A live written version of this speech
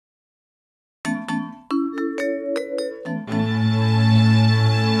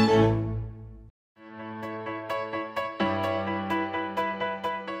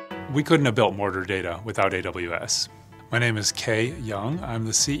We couldn't have built Mortar Data without AWS. My name is Kay Young. I'm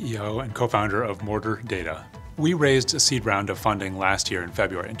the CEO and co-founder of Mortar Data. We raised a seed round of funding last year in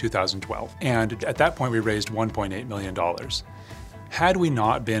February in 2012, and at that point we raised $1.8 million. Had we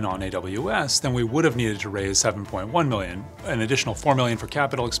not been on AWS, then we would have needed to raise $7.1 million, an additional $4 million for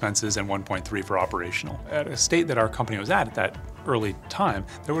capital expenses and $1.3 million for operational. At a state that our company was at that early time,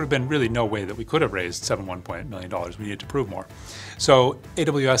 there would have been really no way that we could have raised $7.1 million. We needed to prove more. So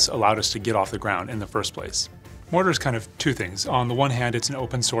AWS allowed us to get off the ground in the first place. Mortar is kind of two things. On the one hand, it's an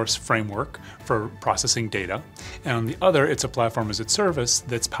open source framework for processing data. And on the other, it's a platform as a service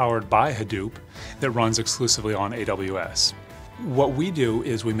that's powered by Hadoop that runs exclusively on AWS. What we do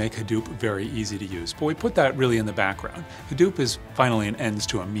is we make Hadoop very easy to use, but we put that really in the background. Hadoop is finally an ends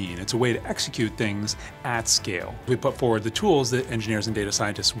to a mean. It's a way to execute things at scale. We put forward the tools that engineers and data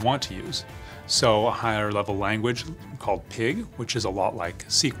scientists want to use. So a higher level language called Pig, which is a lot like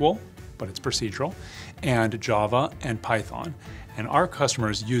SQL, but it's procedural, and Java and Python. And our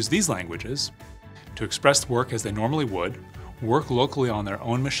customers use these languages to express work as they normally would, work locally on their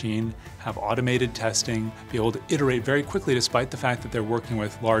own machine, have automated testing, be able to iterate very quickly despite the fact that they're working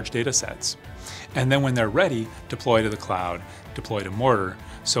with large data sets. And then when they're ready, deploy to the cloud, deploy to Mortar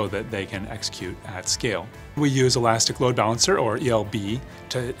so that they can execute at scale. We use Elastic Load Balancer, or ELB,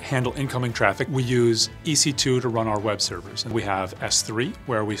 to handle incoming traffic. We use EC2 to run our web servers. And we have S3,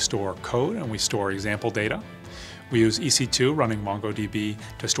 where we store code and we store example data. We use EC2 running MongoDB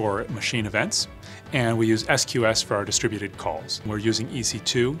to store machine events, and we use SQS for our distributed calls. We're using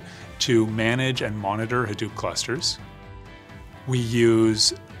EC2 to manage and monitor Hadoop clusters. We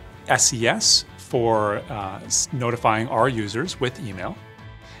use SES for notifying our users with email.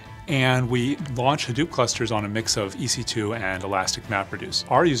 And we launch Hadoop clusters on a mix of EC2 and Elastic MapReduce.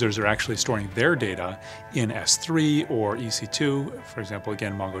 Our users are actually storing their data in S3 or EC2, for example,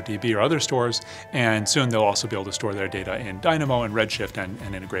 again, MongoDB or other stores, and soon they'll also be able to store their data in Dynamo and Redshift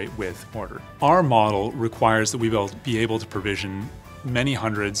and integrate with Mortar. Our model requires that we will be able to provision many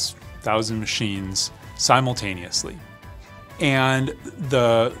hundreds, thousand machines simultaneously. And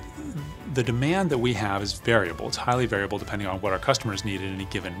the demand that we have is variable. It's highly variable depending on what our customers need at any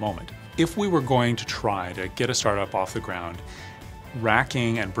given moment. If we were going to try to get a startup off the ground,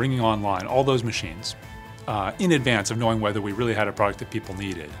 racking and bringing online all those machines in advance of knowing whether we really had a product that people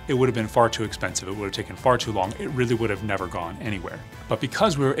needed, it would have been far too expensive. It would have taken far too long. It really would have never gone anywhere. But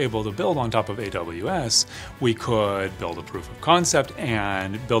because we were able to build on top of AWS, we could build a proof of concept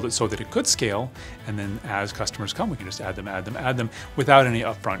and build it so that it could scale. And then as customers come, we can just add them without any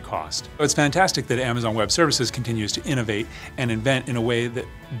upfront cost. It's fantastic that Amazon Web Services continues to innovate and invent in a way that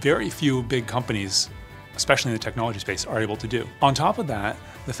very few big companies, especially in the technology space, are able to do. On top of that,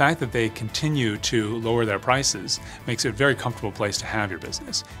 the fact that they continue to lower their prices makes it a very comfortable place to have your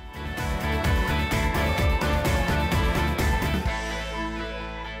business.